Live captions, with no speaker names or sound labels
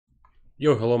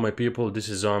Yo, hello my people, this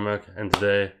is Ziomek, and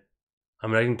today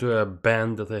I'm reacting to a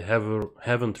band that I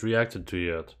haven't reacted to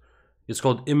yet. It's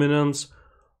called Imminence.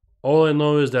 All I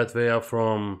know is that they are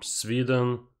from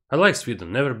Sweden. I like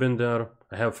Sweden, never been there.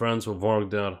 I have friends who work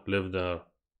there, live there.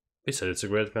 They said it's a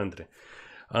great country.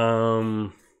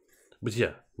 But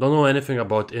yeah, don't know anything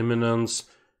about Imminence,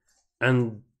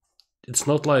 and it's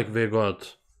not like they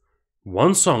got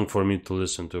one song for me to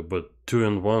listen to, but two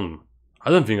in one. I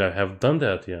don't think I have done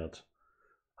that yet.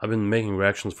 I've been making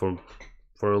reactions for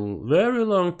a very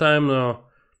long time now.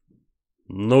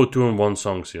 No two-in-one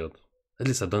songs yet. At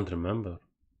least I don't remember.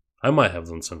 I might have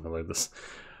done something like this.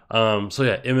 So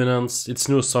yeah, Imminence. It's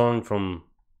new song from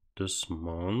this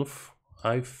month,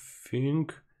 I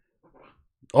think.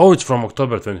 Oh, it's from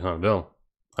October 29. Well,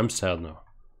 I'm sad now.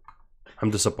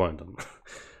 I'm disappointed.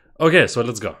 Okay, so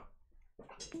let's go.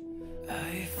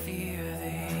 I fear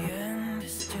the end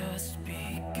has just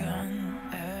begun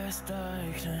as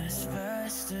darkness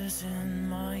festers in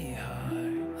my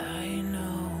heart. I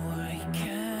know I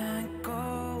can't go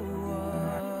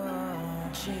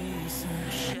on chasing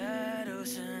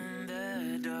shadows in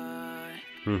the dark.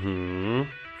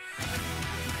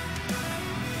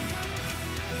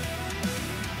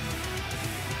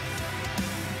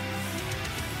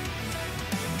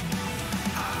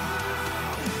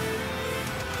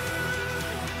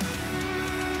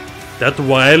 That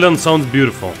violin sounds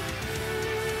beautiful.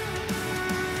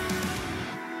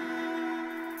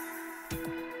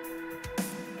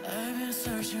 I've been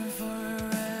searching for a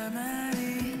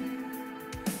remedy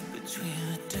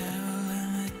between the devil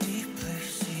and the deep blue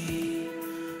sea.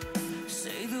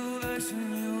 Say the words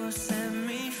and you will set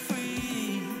me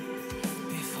free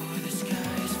before the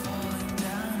sky is falling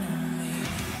down on me.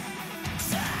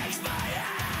 Takes my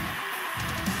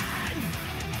hand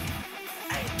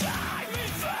and guide me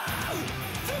through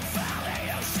the valley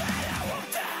of shadow of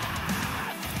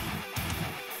death.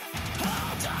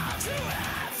 Hold on to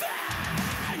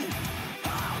heaven.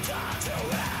 Hold on to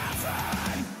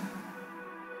heaven.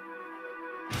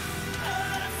 I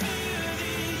fear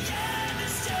the end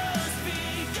has just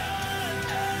begun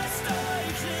as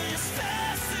darkness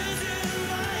festers in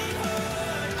my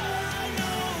heart. I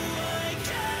know I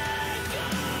can't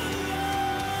go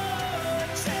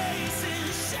on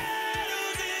chasing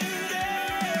shadows in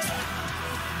the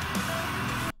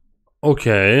dark.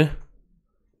 Okay.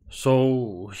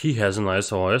 So he has a nice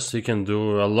voice. He can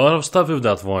do a lot of stuff with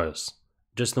that voice,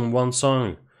 just in one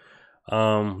song.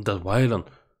 That violin.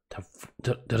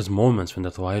 There's moments when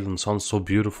that violin sounds so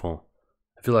beautiful.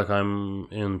 I feel like I'm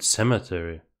in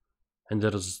cemetery, and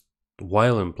there's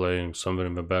violin playing somewhere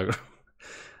in the background.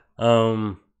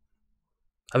 Are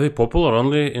they popular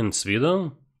only in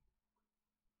Sweden?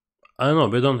 I don't know.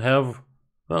 We don't have.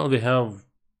 Well, we have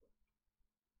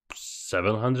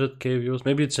 700k views.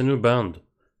 Maybe it's a new band.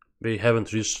 They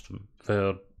haven't reached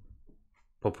their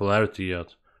popularity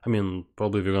yet. I mean,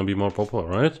 probably they're gonna be more popular,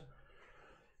 right?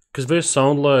 Because they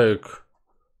sound like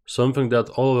something that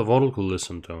all of the world could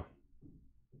listen to.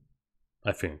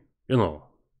 I think. You know,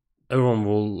 everyone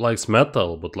will likes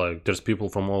metal, but like there's people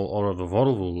from all over the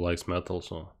world who likes metal,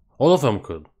 so all of them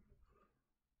could.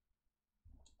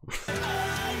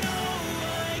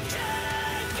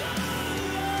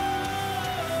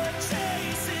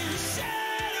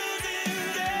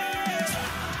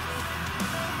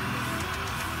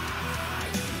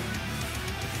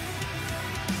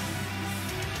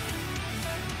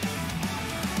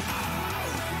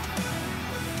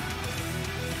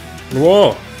 Whoa!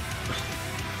 I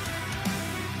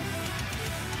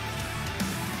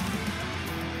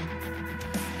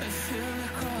feel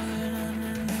it crawling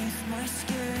underneath my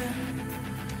skin.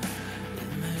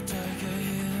 In the dark I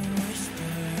hear them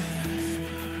whispering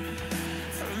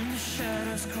from the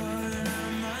shadows calling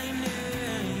out my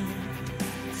name.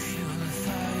 Feel the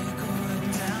fire going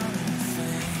down in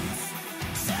flames.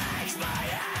 Takes my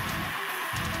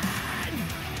hand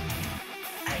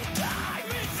and guide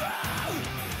me through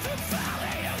the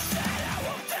valley of shadow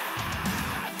of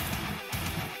death.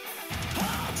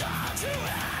 Hold on to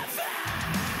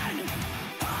heaven.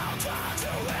 Hold on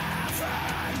to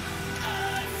heaven. I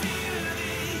fear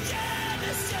the end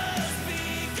has just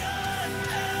begun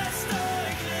as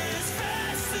darkness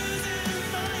festers in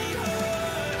my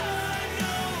heart. I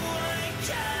know I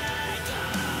can't go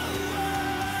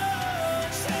on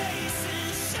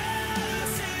chasing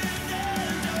shadows in the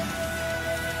dark.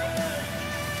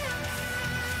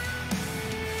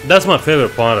 That's my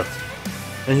favorite part.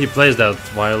 And he plays that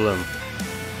violin.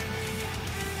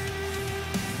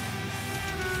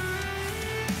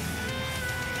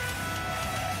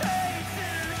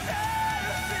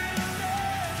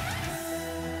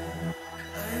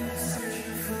 I'm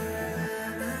searching for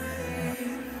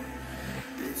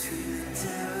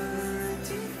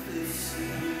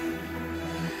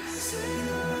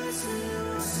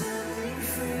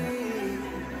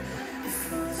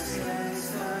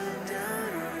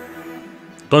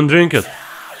Don't drink it.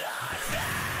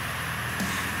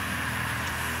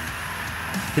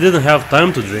 He didn't have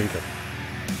time to drink it.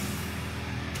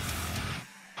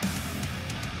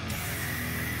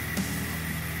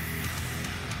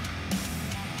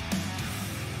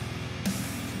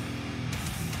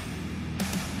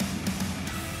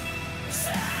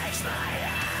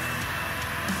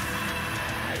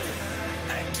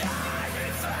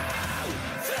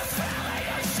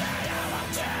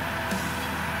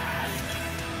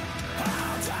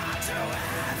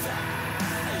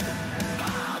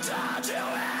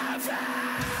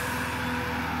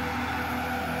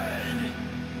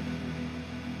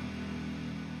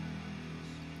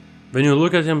 When you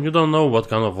look at him, you don't know what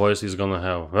kind of voice he's gonna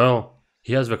have. Well,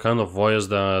 he has the kind of voice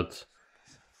that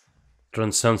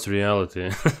transcends reality.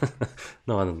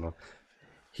 No, I don't know.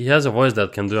 He has a voice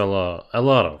that can do a lot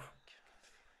of,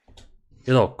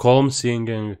 you know, calm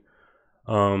singing,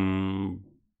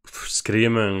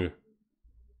 screaming.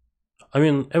 I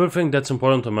mean, everything that's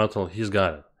important to metal, he's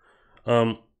got it.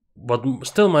 But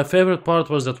still, my favorite part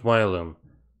was that violin.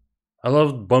 I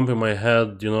loved bumping my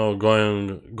head, you know,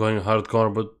 going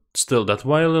hardcore, but still, that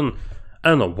violin, I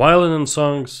don't know, violin in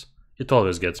songs, it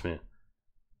always gets me.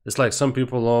 It's like some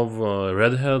people love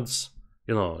redheads,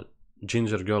 you know,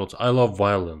 ginger girls. I love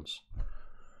violins.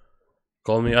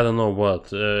 Call me, I don't know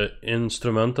what,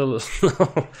 instrumental?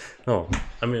 No,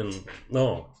 I mean,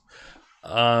 no.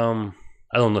 I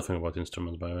know nothing about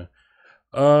instruments, by the way.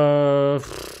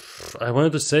 I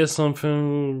wanted to say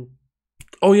something.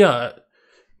 Oh yeah,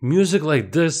 music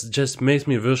like this just makes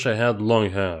me wish I had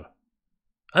long hair.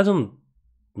 I don't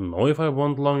know if I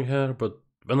want long hair, but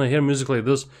when I hear music like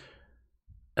this,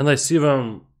 and I see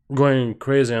them going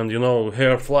crazy and, you know,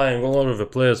 hair flying all over the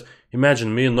place,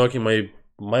 imagine me knocking my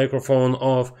microphone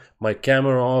off, my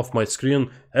camera off, my screen,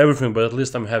 everything, but at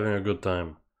least I'm having a good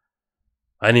time.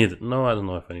 I need it. No, I don't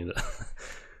know if I need it.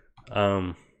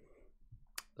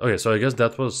 Okay, so I guess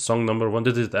that was song number 1.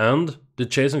 Did it end? Did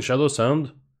Chasing Shadows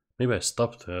end? Maybe I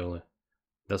stopped early.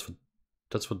 That's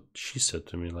what she said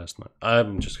to me last night.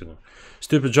 I'm just kidding.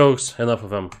 Stupid jokes, enough of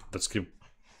them. Let's keep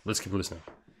listening.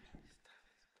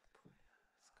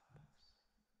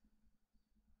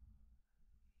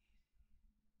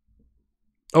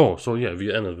 Oh, so yeah,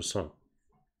 we ended the song.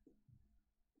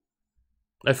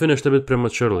 I finished a bit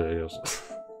prematurely, I guess.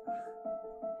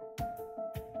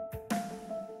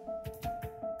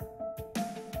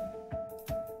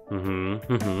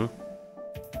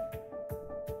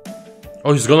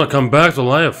 Oh, he's gonna come back to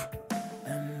life.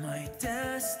 Am I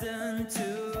destined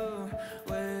to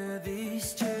wear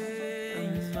these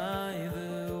chains? Am I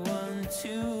the one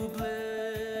to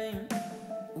blame?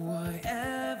 Why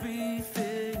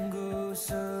everything goes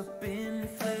up in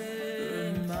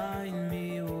flames? Remind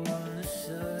me once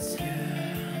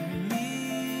again. Tell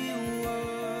me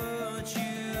what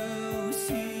you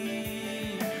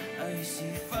see. I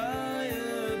see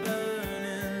fire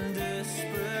burning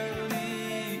desperately.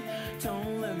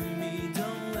 Don't let me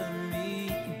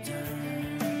down.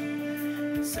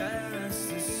 Silence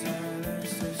the sound.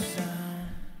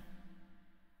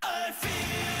 I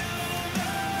feel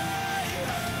my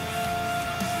heart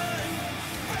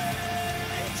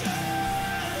break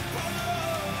apart,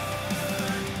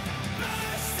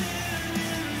 bursting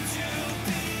into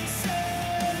pieces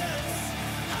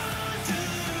under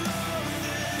all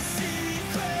the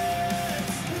secrets.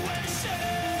 When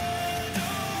shadows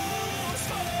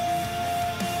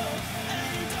fall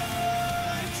and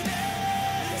darkness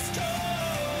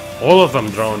comes, All of them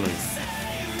drowning.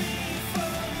 save me from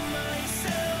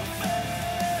myself and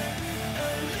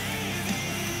alleviate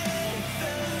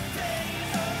the pain.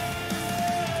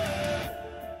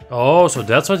 Oh, so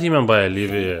that's what he meant by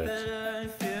alleviate. I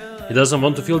feel He doesn't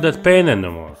want to feel that pain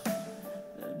anymore.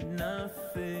 that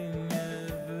nothing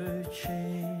ever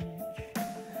changed.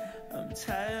 I'm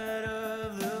tired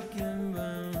of looking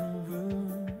around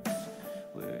rooms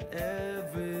where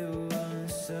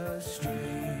everyone's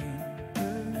astray.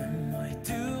 Am I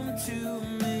doomed to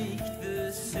make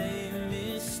the same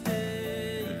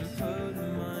mistake? Put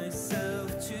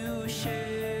myself to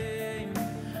shame,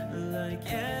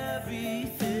 like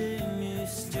everything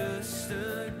is just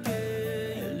a game.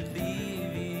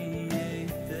 Alleviate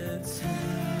the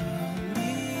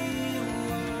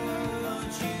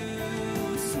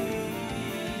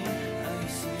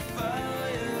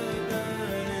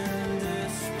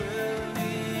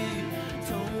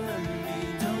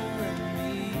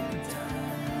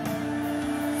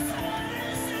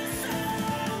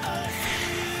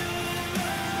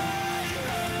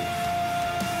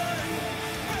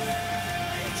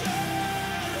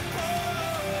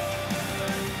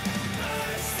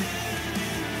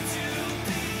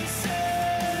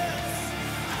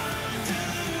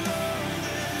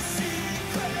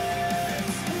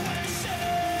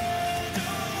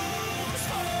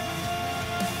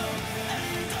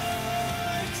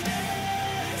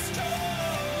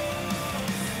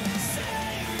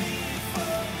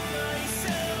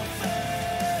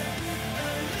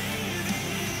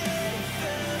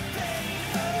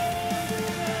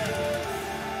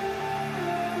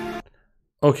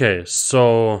Okay,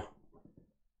 so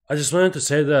I just wanted to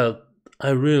say that I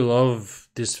really love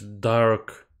this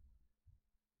dark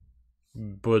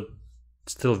but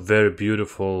still very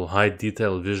beautiful, high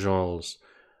detail visuals.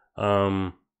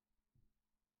 Um,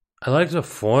 I like the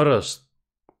forest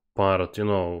part, you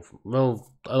know.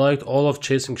 Well, I liked all of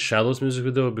Chasing Shadows music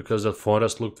video because that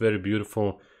forest looked very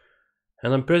beautiful.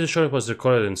 And I'm pretty sure it was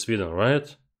recorded in Sweden,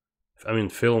 right? I mean,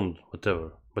 filmed,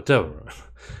 whatever. Whatever.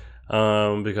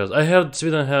 Because I heard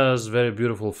Sweden has very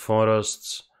beautiful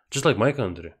forests, just like my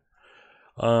country.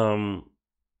 Um,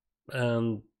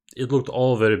 and it looked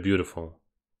all very beautiful.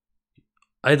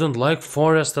 I don't like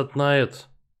forest at night,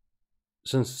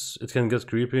 since it can get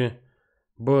creepy.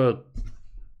 But,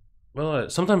 well,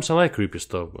 sometimes I like creepy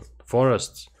stuff, but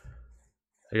forests,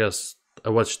 I guess I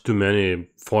watch too many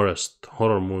forest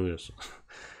horror movies.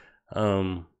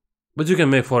 But you can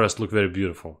make forest look very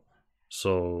beautiful.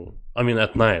 So, I mean,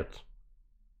 at night.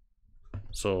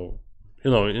 So,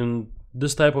 you know, in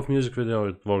this type of music video,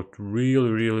 it worked really,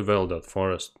 really well, that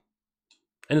forest.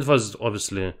 And it was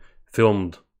obviously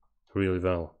filmed really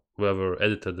well. Whoever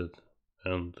edited it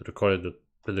and recorded it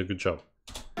did a good job.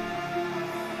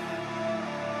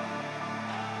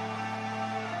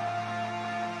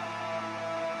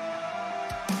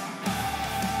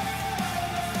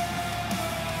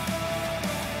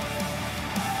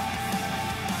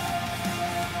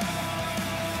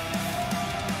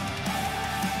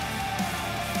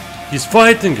 He's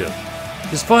fighting it!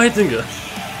 He's fighting it!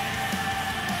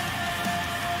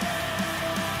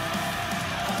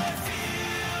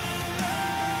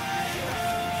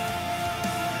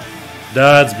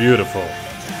 That's beautiful.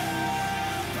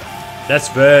 That's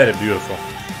very beautiful.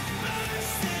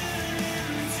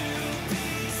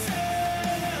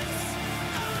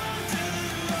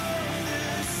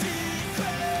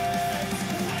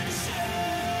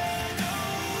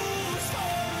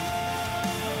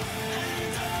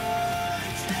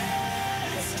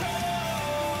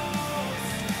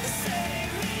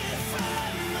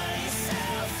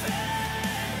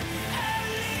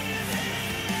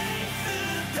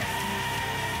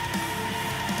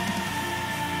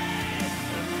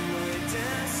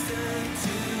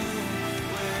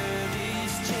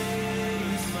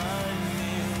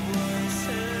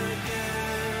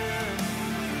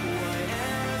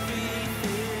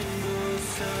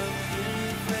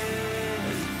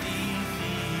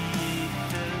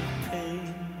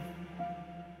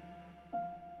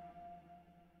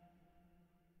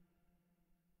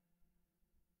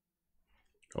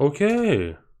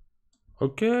 Okay.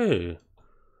 Okay.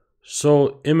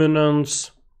 So,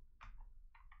 Imminence,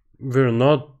 we're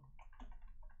not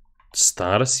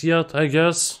stars yet, I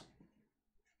guess.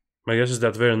 My guess is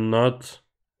that we're not,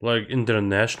 like,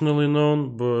 internationally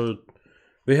known, but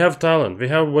we have talent. We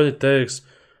have what it takes.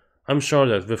 I'm sure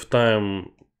that with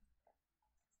time,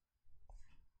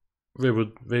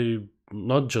 we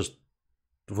not just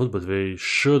would, but we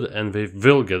should and we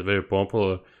will get very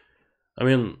popular. I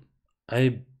mean,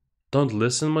 I don't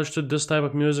listen much to this type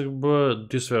of music, but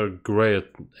these were great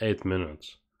 8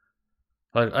 minutes.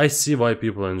 Like, I see why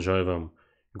people enjoy them.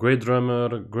 Great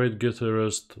drummer, great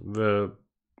guitarist, the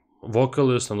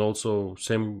vocalist, and also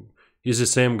he's the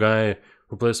same guy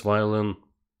who plays violin.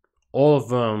 All of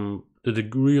them did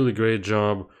a really great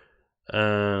job,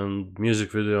 and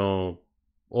music video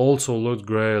also looked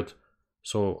great.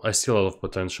 So I see a lot of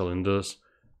potential in this,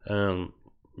 and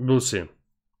we'll see.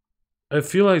 I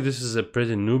feel like this is a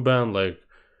pretty new band, like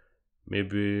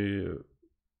maybe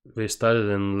they started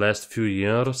in last few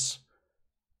years,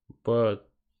 but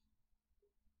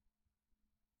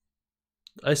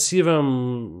I see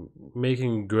them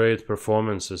making great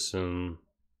performances in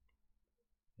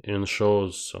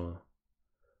shows, so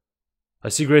I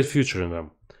see great future in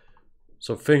them.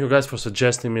 So thank you guys for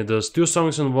suggesting me this. 2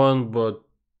 songs in one, but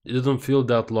it didn't feel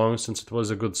that long since it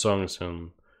was a good songs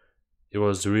and it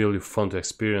was really fun to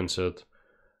experience it.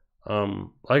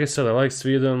 Like I said, I like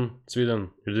Sweden. Sweden,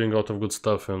 you're doing a lot of good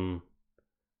stuff in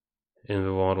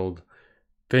the world.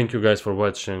 Thank you guys for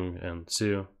watching and see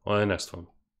you on the next one.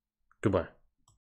 Goodbye.